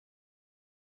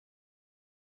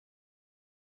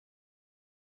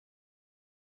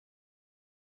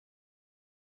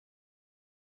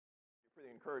for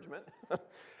the encouragement.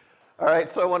 All right,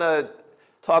 so I want to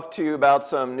talk to you about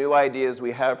some new ideas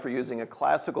we have for using a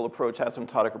classical approach,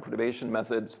 asymptotic or perturbation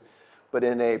methods, but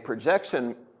in a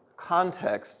projection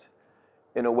context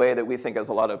in a way that we think has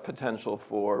a lot of potential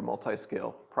for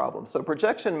multiscale problems. So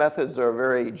projection methods are a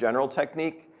very general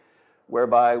technique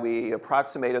whereby we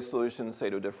approximate a solution, say,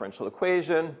 to a differential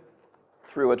equation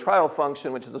through a trial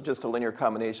function, which is just a linear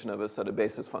combination of a set of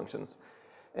basis functions.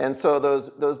 And so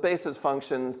those basis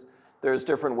functions, there's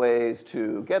different ways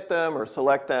to get them or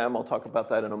select them. I'll talk about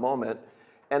that in a moment.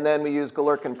 And then we use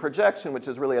Galerkin projection, which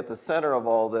is really at the center of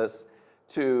all this,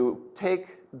 to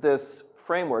take this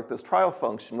framework, this trial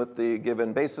function with the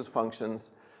given basis functions,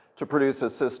 to produce a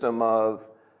system of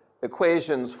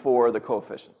equations for the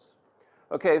coefficients.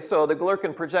 Okay, so the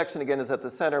Galerkin projection, again, is at the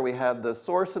center. We have the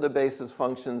source of the basis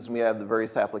functions, and we have the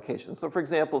various applications. So for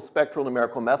example, spectral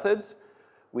numerical methods.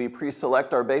 We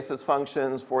pre-select our basis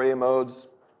functions, Fourier modes,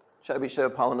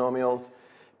 Chebyshev polynomials,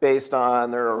 based on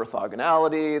their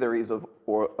orthogonality, their ease of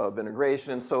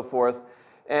integration, and so forth.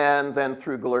 And then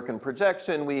through Galerkin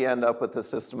projection, we end up with a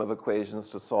system of equations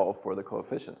to solve for the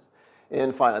coefficients.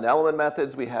 In finite element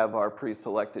methods, we have our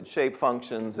pre-selected shape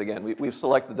functions. Again, we've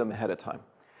selected them ahead of time.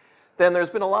 Then there's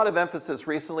been a lot of emphasis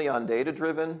recently on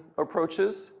data-driven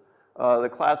approaches. The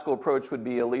classical approach would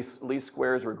be a least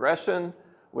squares regression,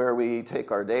 where we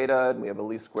take our data and we have a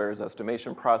least squares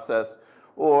estimation process.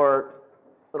 Or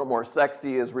a little more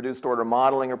sexy is reduced order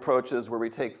modeling approaches, where we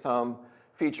take some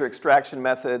feature extraction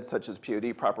methods, such as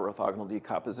POD, proper orthogonal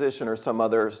decomposition, or some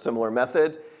other similar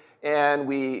method, and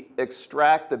we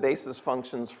extract the basis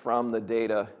functions from the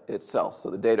data itself. So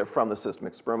the data from the system,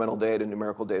 experimental data,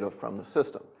 numerical data from the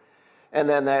system. And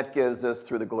then that gives us,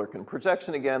 through the Galerkin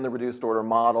projection again, the reduced order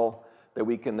model that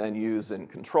we can then use in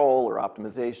control or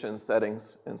optimization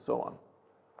settings and so on.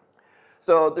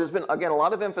 So there's been, again, a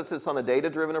lot of emphasis on the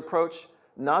data-driven approach,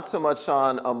 not so much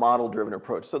on a model-driven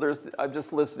approach. So I've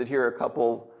just listed here a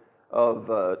couple of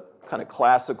kind of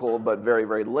classical but very,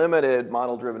 very limited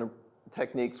model-driven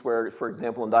techniques where, for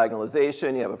example, in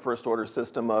diagonalization, you have a first-order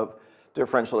system of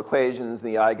differential equations.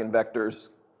 The eigenvectors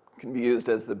can be used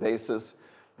as the basis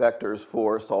vectors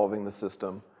for solving the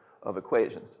system of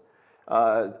equations.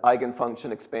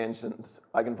 Eigenfunction expansions,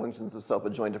 eigenfunctions of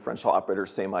self-adjoint differential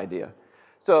operators, same idea.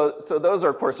 So those are,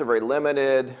 of course, are very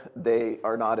limited. They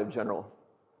are not of general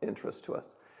interest to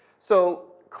us.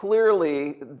 So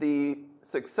clearly, the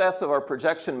success of our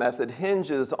projection method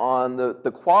hinges on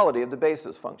the quality of the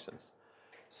basis functions.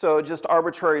 So just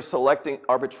arbitrarily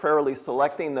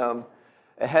selecting them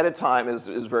ahead of time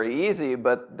is very easy,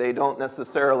 but they don't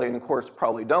necessarily, and of course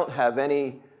probably don't have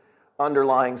any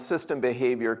underlying system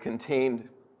behavior contained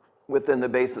within the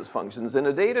basis functions. In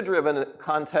a data-driven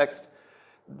context,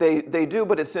 they do,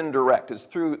 but it's indirect. It's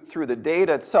through the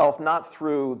data itself, not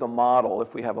through the model,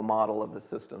 if we have a model of the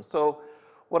system. So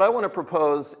what I want to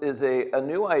propose is a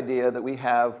new idea that we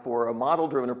have for a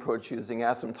model-driven approach using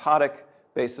asymptotic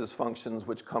basis functions,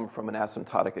 which come from an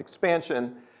asymptotic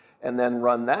expansion, and then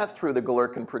run that through the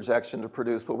Galerkin projection to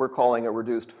produce what we're calling a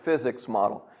reduced physics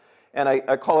model. And I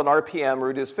call it RPM,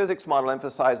 reduced physics model,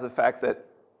 emphasize the fact that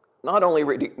not only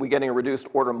are we getting a reduced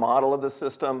order model of the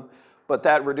system, but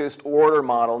that reduced order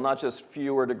model, not just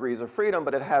fewer degrees of freedom,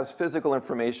 but it has physical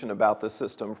information about the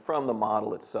system from the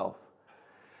model itself.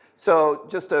 So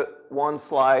just a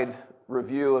one-slide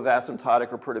review of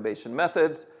asymptotic or perturbation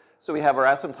methods. So we have our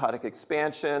asymptotic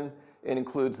expansion. It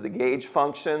includes the gauge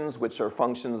functions, which are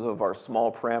functions of our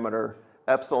small parameter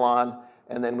epsilon.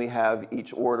 And then we have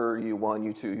each order,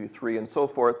 U1, U2, U3, and so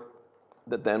forth,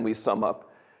 that then we sum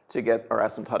up to get our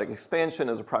asymptotic expansion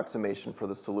as approximation for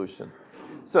the solution.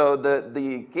 So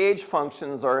the gauge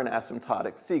functions are an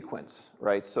asymptotic sequence,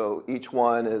 right? So each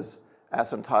one is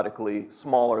asymptotically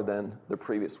smaller than the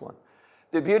previous one.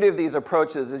 The beauty of these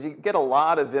approaches is you get a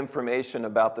lot of information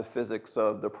about the physics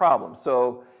of the problem.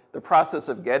 So the process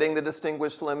of getting the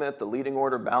distinguished limit, the leading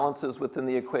order balances within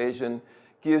the equation,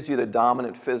 gives you the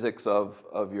dominant physics of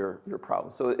your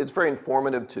problem. So it's very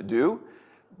informative to do.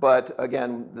 But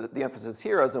again, the emphasis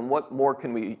here is on what more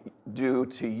can we do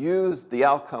to use the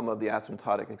outcome of the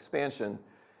asymptotic expansion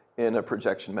in a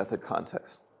projection method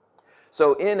context.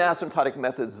 So in asymptotic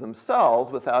methods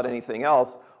themselves, without anything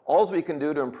else, all we can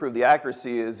do to improve the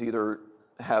accuracy is either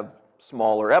have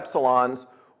smaller epsilons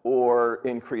or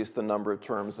increase the number of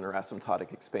terms in our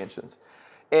asymptotic expansions.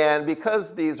 And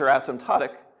because these are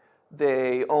asymptotic,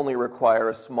 they only require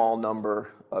a small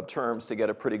number of terms to get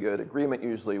a pretty good agreement,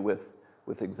 usually with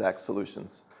exact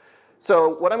solutions.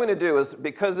 So what I'm going to do is,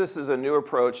 because this is a new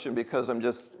approach and because I'm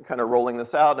just kind of rolling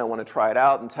this out and I want to try it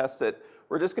out and test it,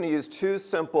 we're just going to use two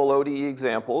simple ODE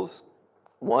examples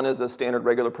One is a standard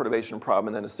regular perturbation problem,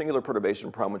 and then a singular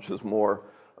perturbation problem, which is more,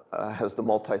 has the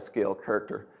multiscale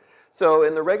character. So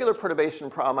in the regular perturbation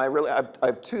problem, I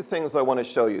have two things I want to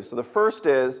show you. So the first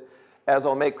is, as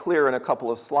I'll make clear in a couple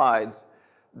of slides,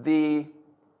 the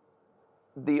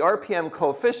RPM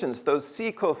coefficients, those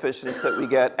C coefficients that we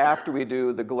get after we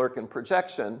do the Galerkin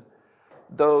projection,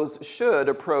 those should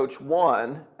approach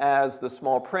 1 as the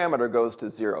small parameter goes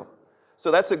to 0. So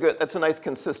that's a nice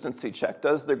consistency check.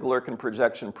 Does the Galerkin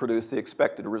projection produce the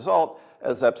expected result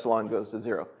as epsilon goes to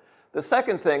 0? The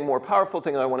second thing, more powerful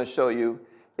thing I want to show you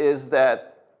is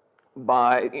that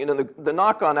by, the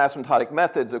knock on asymptotic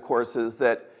methods, of course, is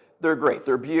that they're great.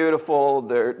 They're beautiful,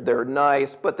 they're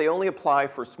nice, but they only apply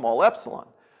for small epsilon.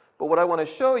 But what I want to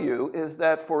show you is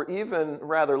that for even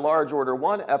rather large order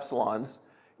 1 epsilons,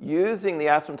 using the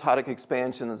asymptotic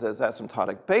expansions as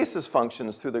asymptotic basis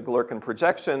functions through the Galerkin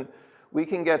projection, we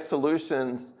can get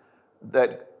solutions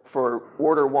that for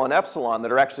order 1 epsilon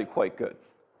that are actually quite good,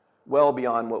 well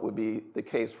beyond what would be the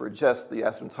case for just the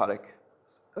asymptotic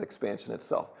expansion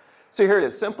itself. So here it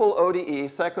is, simple ODE,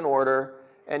 second order,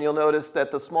 and you'll notice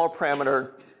that the small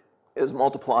parameter is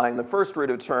multiplying the first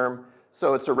derivative term,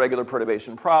 so it's a regular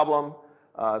perturbation problem.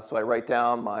 So I write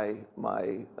down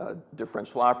my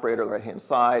differential operator on the right-hand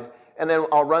side, and then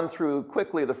I'll run through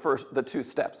quickly the two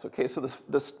steps. Okay, so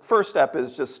this first step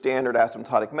is just standard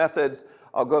asymptotic methods.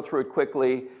 I'll go through it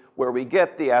quickly where we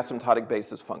get the asymptotic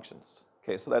basis functions.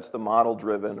 Okay, so that's the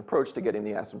model-driven approach to getting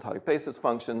the asymptotic basis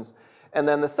functions. And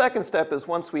then the second step is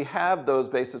once we have those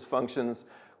basis functions,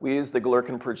 we use the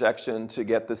Galerkin projection to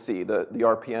get the C, the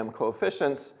RPM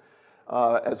coefficients,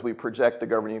 as we project the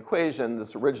governing equation,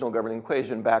 this original governing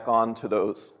equation, back onto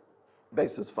those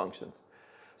basis functions.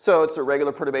 So it's a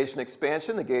regular perturbation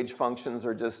expansion. The gauge functions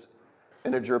are just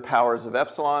integer powers of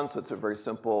epsilon, so it's a very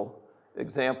simple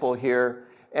example here.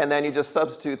 And then you just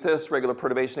substitute this regular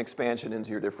perturbation expansion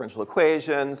into your differential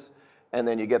equations, and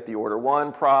then you get the order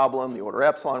 1 problem, the order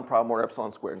epsilon problem, order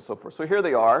epsilon squared, and so forth. So here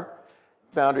they are,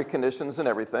 boundary conditions and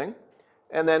everything.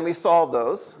 And then we solve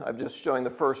those. I'm just showing the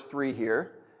first 3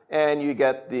 here. And you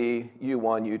get the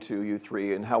U1, U2,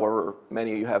 U3, and however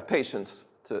many you have patience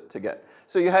to get.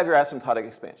 So you have your asymptotic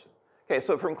expansion. Okay,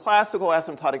 so from classical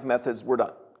asymptotic methods, we're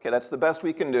done. Okay, that's the best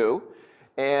we can do.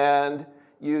 And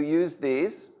you use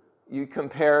these. You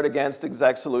compare it against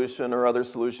exact solution or other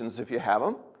solutions if you have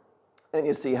them. And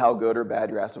you see how good or bad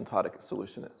your asymptotic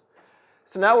solution is.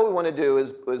 So now what we want to do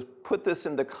is put this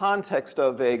in the context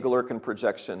of a Galerkin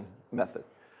projection method.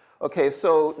 Okay,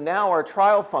 so now our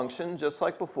trial function, just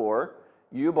like before,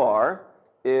 U bar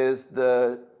is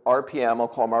the RPM, I'll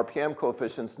call them RPM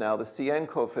coefficients now, the CN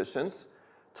coefficients,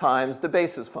 times the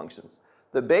basis functions.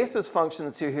 The basis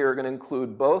functions here are going to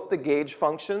include both the gauge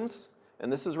functions,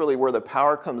 and this is really where the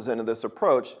power comes into this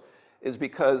approach, is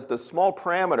because the small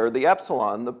parameter, the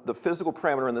epsilon, the physical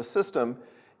parameter in the system,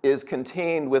 is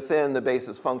contained within the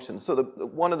basis functions. So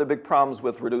one of the big problems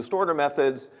with reduced order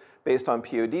methods based on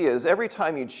POD is every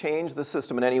time you change the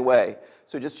system in any way,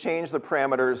 so just change the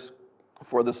parameters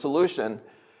for the solution,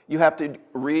 you have to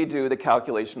redo the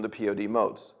calculation of the POD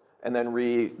modes and then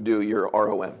redo your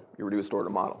ROM, your reduced order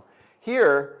model.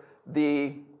 Here,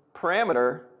 the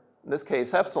parameter, in this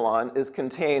case epsilon, is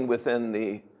contained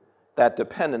within that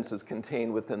dependence is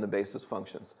contained within the basis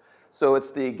functions. So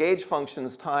it's the gauge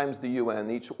functions times the UN,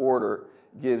 each order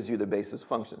gives you the basis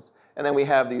functions. And then we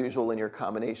have the usual linear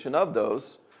combination of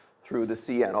those through the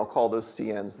CN. I'll call those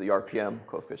CNs the RPM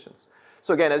coefficients.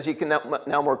 So again, as you can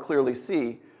now more clearly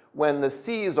see, when the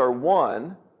C's are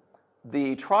 1,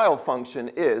 the trial function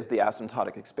is the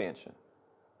asymptotic expansion.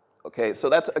 Okay, so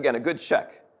that's, again, a good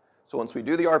check. So once we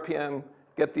do the RPM,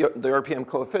 get the RPM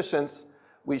coefficients,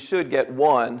 we should get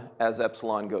 1 as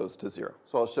epsilon goes to 0.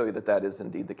 So I'll show you that that is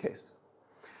indeed the case.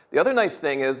 The other nice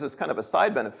thing is kind of a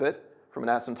side benefit from an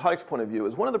asymptotics point of view,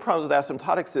 is one of the problems with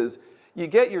asymptotics is you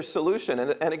get your solution,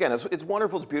 and again, it's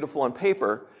wonderful, it's beautiful on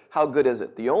paper. How good is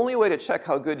it? The only way to check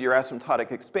how good your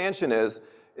asymptotic expansion is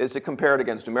to compare it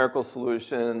against numerical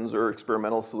solutions or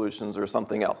experimental solutions or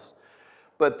something else.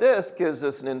 But this gives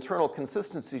us an internal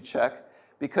consistency check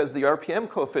because the RPM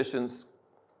coefficients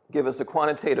give us a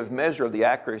quantitative measure of the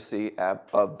accuracy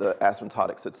of the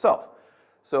asymptotics itself.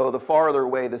 So the farther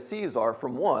away the C's are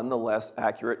from 1, the less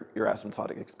accurate your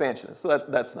asymptotic expansion is. So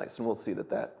that's nice, and we'll see that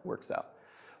that works out.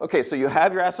 Okay, so you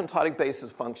have your asymptotic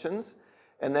basis functions,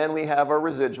 and then we have our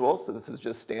residual. So this is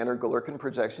just standard Galerkin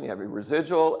projection. You have your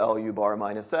residual, LU bar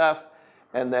minus F,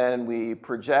 and then we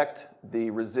project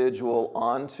the residual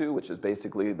onto, which is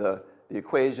basically the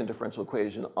equation, differential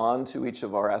equation, onto each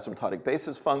of our asymptotic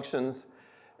basis functions,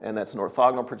 and that's an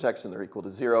orthogonal projection. They're equal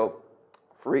to 0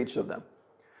 for each of them.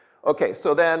 Okay,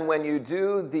 so then when you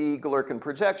do the Galerkin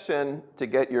projection to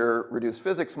get your reduced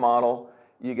physics model,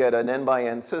 you get an n by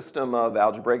n system of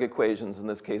algebraic equations, in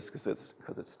this case because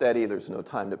it's steady, there's no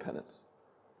time dependence.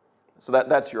 So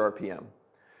that's your RPM.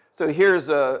 So here's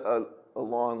a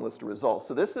long list of results.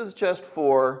 So this is just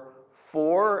for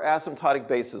 4 asymptotic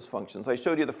basis functions. I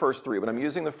showed you the first 3, but I'm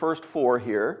using the first 4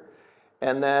 here.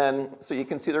 And then, so you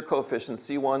can see their coefficients,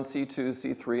 C1, C2,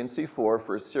 C3, and C4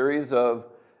 for a series of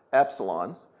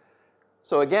epsilons.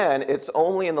 So again, it's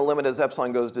only in the limit as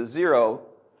epsilon goes to 0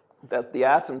 that the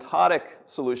asymptotic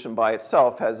solution by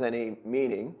itself has any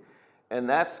meaning, and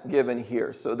that's given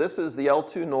here. So this is the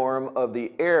L2 norm of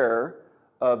the error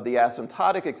of the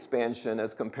asymptotic expansion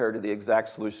as compared to the exact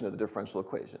solution of the differential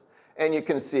equation. And you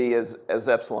can see as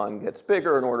epsilon gets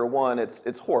bigger in order 1,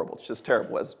 it's horrible. It's just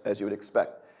terrible, as you would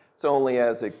expect. It's only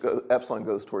as epsilon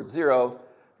goes towards 0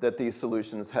 that these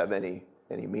solutions have any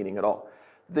meaning at all.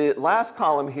 The last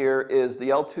column here is the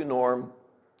L2 norm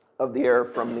of the error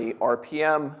from the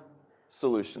RPM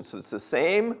solution. So it's the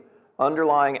same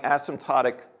underlying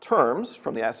asymptotic terms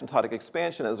from the asymptotic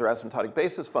expansion as their asymptotic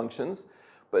basis functions,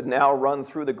 but now run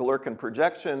through the Galerkin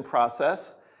projection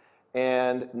process.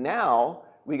 And now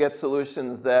we get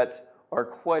solutions that are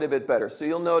quite a bit better. So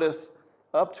you'll notice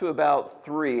up to about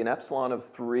 3, an epsilon of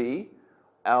 3,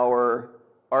 our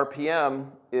RPM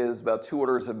is about 2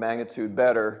 orders of magnitude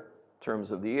better in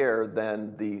terms of the error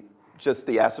than just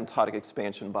the asymptotic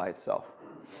expansion by itself.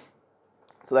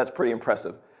 So that's pretty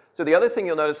impressive. So the other thing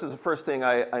you'll notice is the first thing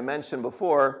I mentioned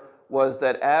before was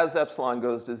that as epsilon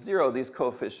goes to 0, these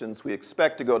coefficients we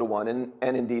expect to go to 1,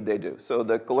 and indeed they do. So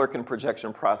the Galerkin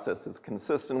projection process is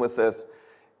consistent with this,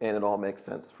 and it all makes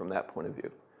sense from that point of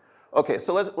view. Okay,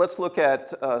 so let's look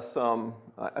at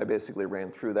I basically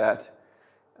ran through that.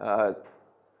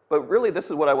 But really, this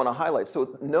is what I want to highlight.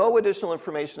 So no additional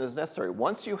information is necessary.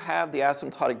 Once you have the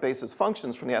asymptotic basis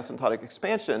functions from the asymptotic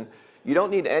expansion, you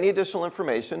don't need any additional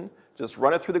information. Just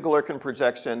run it through the Galerkin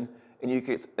projection, and you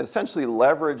can essentially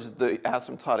leverage the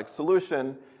asymptotic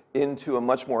solution into a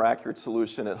much more accurate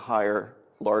solution at higher,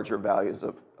 larger values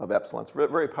of epsilon. It's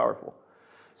very powerful.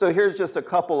 So here's just a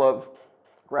couple of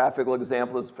graphical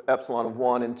examples of epsilon of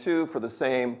 1 and 2 for the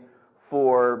same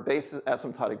 4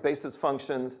 asymptotic basis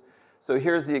functions. So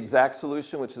here's the exact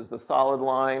solution, which is the solid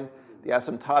line. The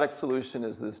asymptotic solution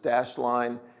is this dashed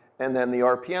line. And then the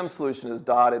RPM solution is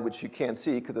dotted, which you can't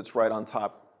see because it's right on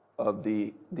top of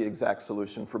the exact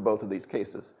solution for both of these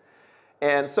cases.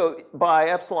 And so by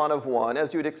epsilon of 1,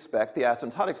 as you'd expect, the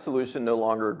asymptotic solution no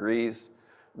longer agrees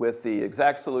with the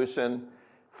exact solution.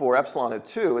 For epsilon of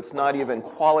 2, it's not even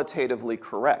qualitatively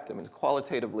correct. I mean, it's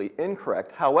qualitatively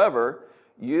incorrect. However,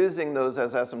 using those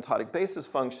as asymptotic basis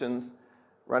functions,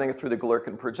 running it through the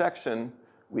Galerkin projection,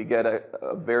 we get a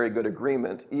very good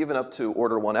agreement, even up to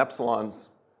order 1 epsilons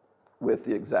with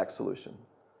the exact solution.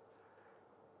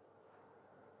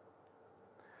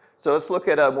 So let's look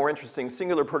at a more interesting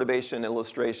singular perturbation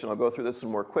illustration. I'll go through this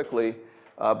one more quickly,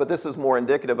 but this is more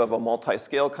indicative of a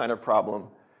multiscale kind of problem.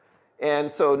 And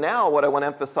so now what I want to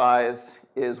emphasize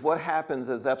is what happens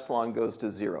as epsilon goes to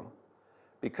 0.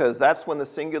 Because that's when the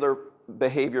singular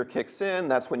behavior kicks in.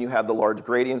 That's when you have the large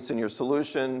gradients in your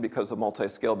solution because of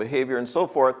multiscale behavior and so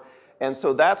forth. And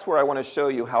so that's where I want to show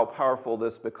you how powerful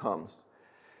this becomes.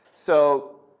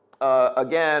 So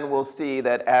again, we'll see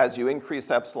that as you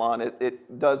increase epsilon,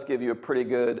 it does give you a pretty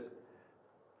good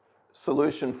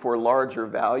solution for larger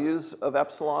values of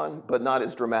epsilon, but not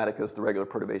as dramatic as the regular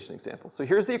perturbation example. So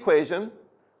here's the equation,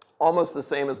 almost the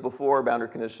same as before. Boundary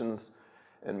conditions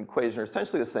and equation are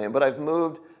essentially the same, but I've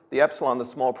moved the epsilon, the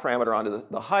small parameter, onto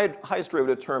the highest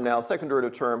derivative term now, second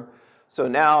derivative term. So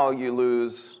now you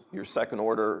lose your second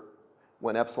order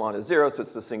when epsilon is 0, so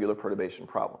it's the singular perturbation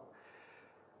problem.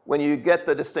 When you get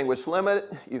the distinguished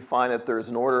limit, you find that there's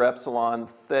an order epsilon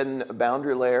thin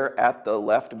boundary layer at the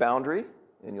left boundary,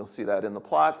 and you'll see that in the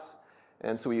plots.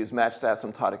 And so we use matched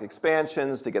asymptotic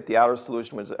expansions to get the outer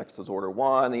solution when x is order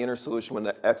 1, the inner solution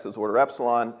when x is order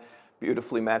epsilon,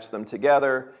 beautifully match them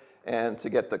together, and to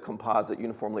get the composite,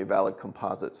 uniformly valid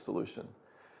composite solution.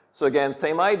 So again,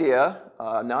 same idea.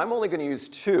 Now I'm only going to use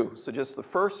 2, so just the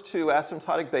first 2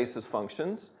 asymptotic basis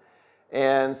functions.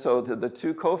 And so the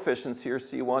 2 coefficients here,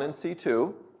 C1 and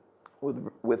C2,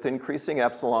 with increasing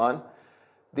epsilon.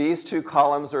 These 2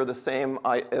 columns are the same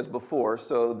as before.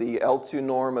 So the L2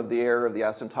 norm of the error of the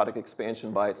asymptotic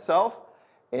expansion by itself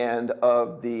and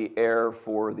of the error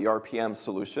for the RPM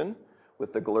solution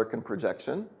with the Galerkin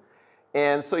projection.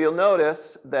 And so you'll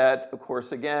notice that, of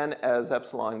course, again, as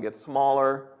epsilon gets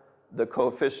smaller, the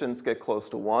coefficients get close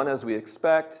to 1 as we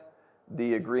expect.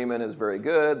 the agreement is very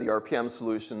good, the RPM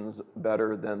solution's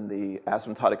better than the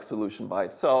asymptotic solution by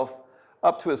itself,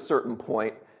 up to a certain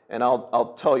point. And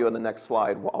I'll tell you in the next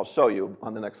slide, I'll show you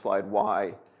on the next slide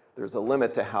why there's a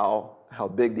limit to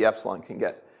how big the epsilon can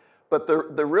get. But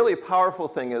the really powerful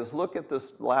thing is, look at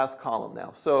this last column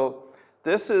now. So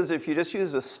this is, if you just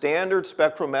use a standard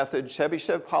spectral method,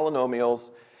 Chebyshev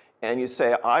polynomials, and you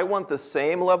say, I want the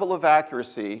same level of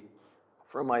accuracy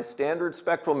from my standard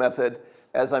spectral method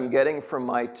as I'm getting from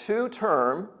my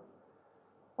two-term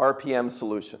RPM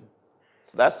solution.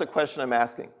 So that's the question I'm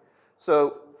asking.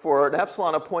 So for an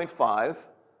epsilon of 0.5,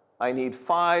 I need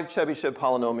 5 Chebyshev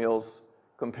polynomials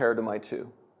compared to my 2.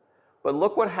 But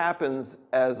look what happens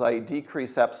as I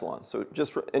decrease epsilon. So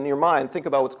just in your mind, think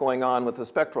about what's going on with the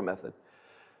spectral method.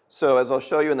 So as I'll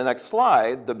show you in the next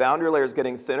slide, the boundary layer is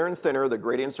getting thinner and thinner, the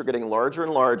gradients are getting larger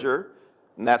and larger,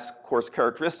 and that's, of course,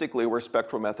 characteristically where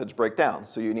spectral methods break down.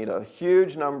 So you need a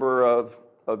huge number of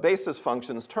basis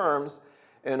functions, terms,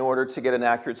 in order to get an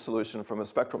accurate solution from a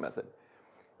spectral method.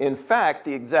 In fact,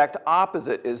 the exact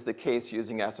opposite is the case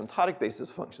using asymptotic basis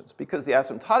functions, because the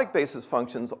asymptotic basis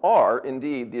functions are,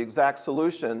 indeed, the exact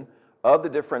solution of the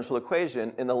differential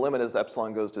equation in the limit as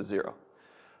epsilon goes to 0.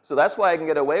 So that's why I can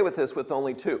get away with this with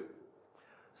only 2.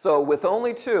 So with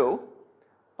only 2,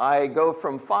 I go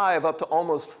from 5 up to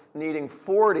almost needing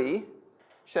 40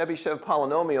 Chebyshev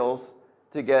polynomials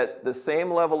to get the same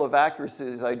level of accuracy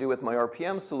as I do with my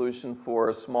RPM solution for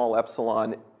a small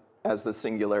epsilon as the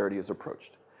singularity is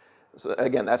approached. So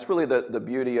again, that's really the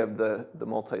beauty of the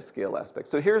multiscale aspect.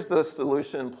 So here's the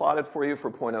solution plotted for you for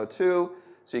 0.02.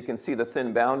 So you can see the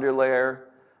thin boundary layer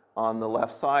on the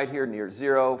left side here near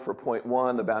 0. For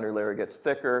 0.1, the boundary layer gets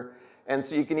thicker. And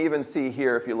so you can even see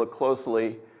here, if you look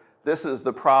closely, this is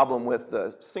the problem with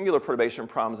the singular perturbation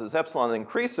problems. As epsilon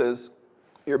increases,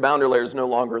 your boundary layer is no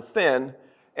longer thin,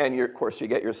 and of course you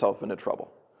get yourself into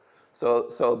trouble.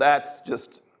 So that's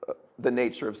just the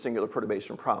nature of singular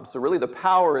perturbation problems. So really the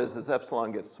power is as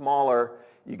epsilon gets smaller,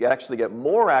 you actually get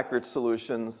more accurate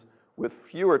solutions with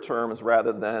fewer terms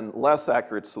rather than less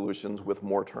accurate solutions with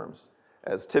more terms,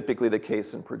 as typically the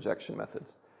case in projection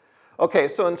methods. Okay,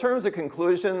 so in terms of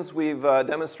conclusions, we've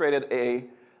demonstrated a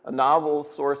novel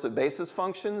source of basis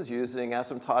functions using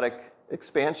asymptotic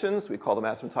expansions. We call them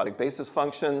asymptotic basis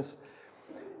functions.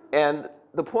 And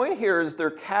the point here is they're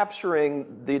capturing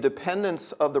the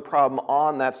dependence of the problem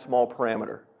on that small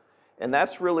parameter. And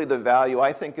that's really the value,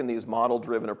 I think, in these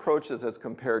model-driven approaches as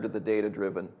compared to the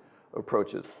data-driven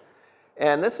approaches.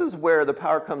 And this is where the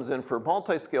power comes in for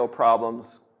multiscale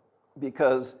problems,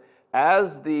 because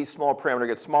as the small parameter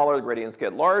gets smaller, the gradients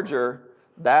get larger,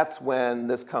 that's when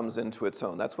this comes into its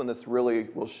own. That's when this really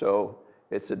will show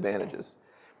its advantages.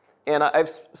 And I've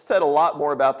said a lot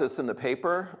more about this in the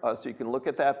paper, so you can look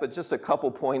at that, but just a couple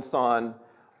points on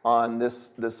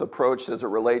this approach as it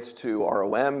relates to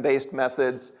ROM-based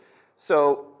methods.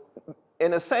 So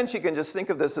in a sense, you can just think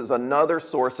of this as another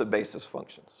source of basis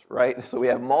functions, right? So we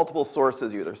have multiple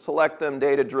sources, you either select them,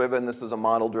 data-driven, this is a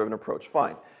model-driven approach,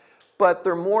 fine. But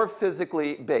they're more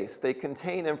physically based. They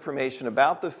contain information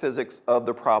about the physics of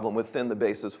the problem within the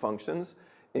basis functions,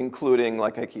 including,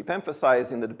 like I keep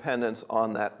emphasizing, the dependence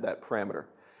on that parameter.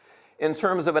 In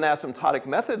terms of an asymptotic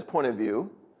methods point of view,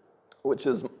 which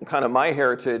is kind of my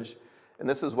heritage, and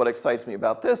this is what excites me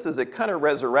about this, is it kind of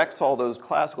resurrects all those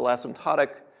classical asymptotic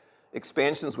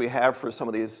expansions we have for some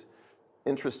of these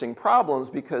interesting problems,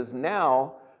 because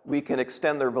now we can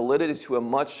extend their validity to a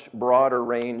much broader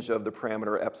range of the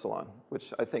parameter epsilon,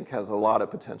 which I think has a lot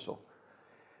of potential.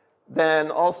 Then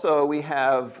also we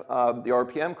have the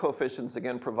RPM coefficients,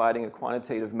 again, providing a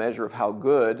quantitative measure of how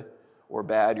good or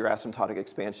bad your asymptotic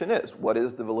expansion is. What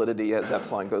is the validity as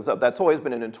epsilon goes up? That's always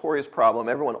been a notorious problem.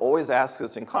 Everyone always asks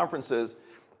us in conferences,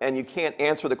 and you can't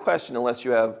answer the question unless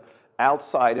you have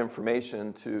outside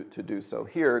information to do so.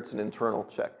 Here, it's an internal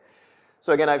check.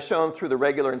 So again, I've shown through the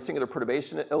regular and singular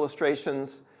perturbation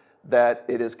illustrations that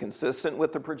it is consistent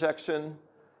with the projection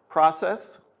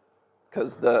process,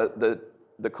 because the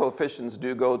coefficients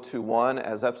do go to 1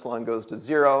 as epsilon goes to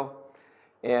 0.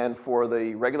 And for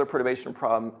the regular perturbation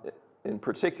problem in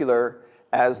particular,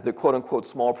 as the quote-unquote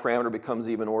small parameter becomes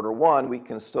even order 1, we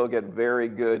can still get very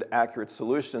good accurate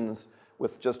solutions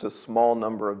with just a small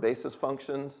number of basis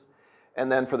functions. And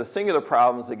then for the singular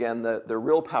problems, again, the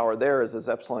real power there is as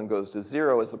epsilon goes to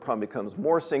 0, as the problem becomes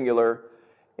more singular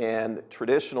and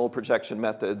traditional projection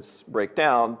methods break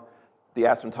down, the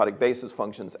asymptotic basis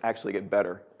functions actually get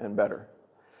better and better.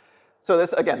 So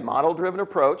this, again, model-driven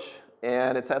approach,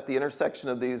 and it's at the intersection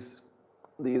of these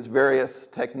various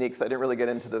techniques. I didn't really get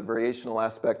into the variational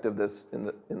aspect of this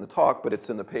in the talk, but it's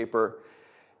in the paper.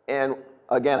 And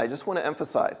again, I just want to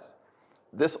emphasize,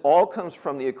 This all comes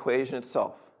from the equation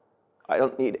itself. I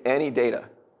don't need any data.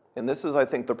 And this is, I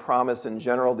think, the promise in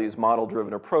general, these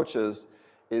model-driven approaches,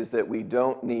 is that we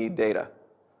don't need data.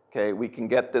 Okay, we can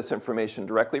get this information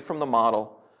directly from the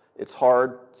model. It's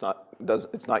hard, it's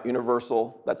not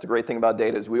universal. That's the great thing about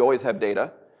data is we always have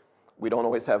data. We don't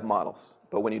always have models.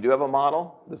 But when you do have a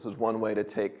model, this is one way to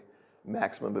take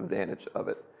maximum advantage of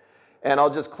it. And I'll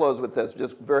just close with this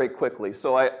just very quickly.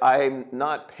 So I'm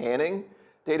not panning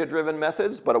data-driven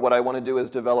methods, but what I want to do is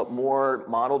develop more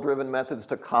model-driven methods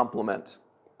to complement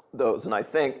those. And I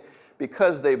think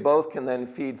because they both can then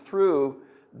feed through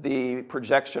the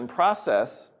projection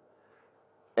process,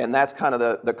 and that's kind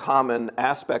of the common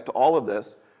aspect to all of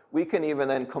this, we can even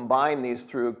then combine these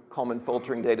through Kalman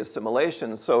filtering data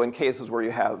simulations. So in cases where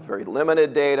you have very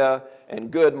limited data and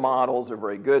good models, or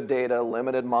very good data,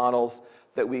 limited models,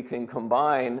 that we can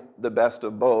combine the best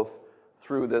of both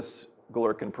through this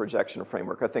Galerkin projection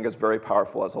framework. I think it's very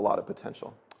powerful, has a lot of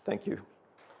potential. Thank you.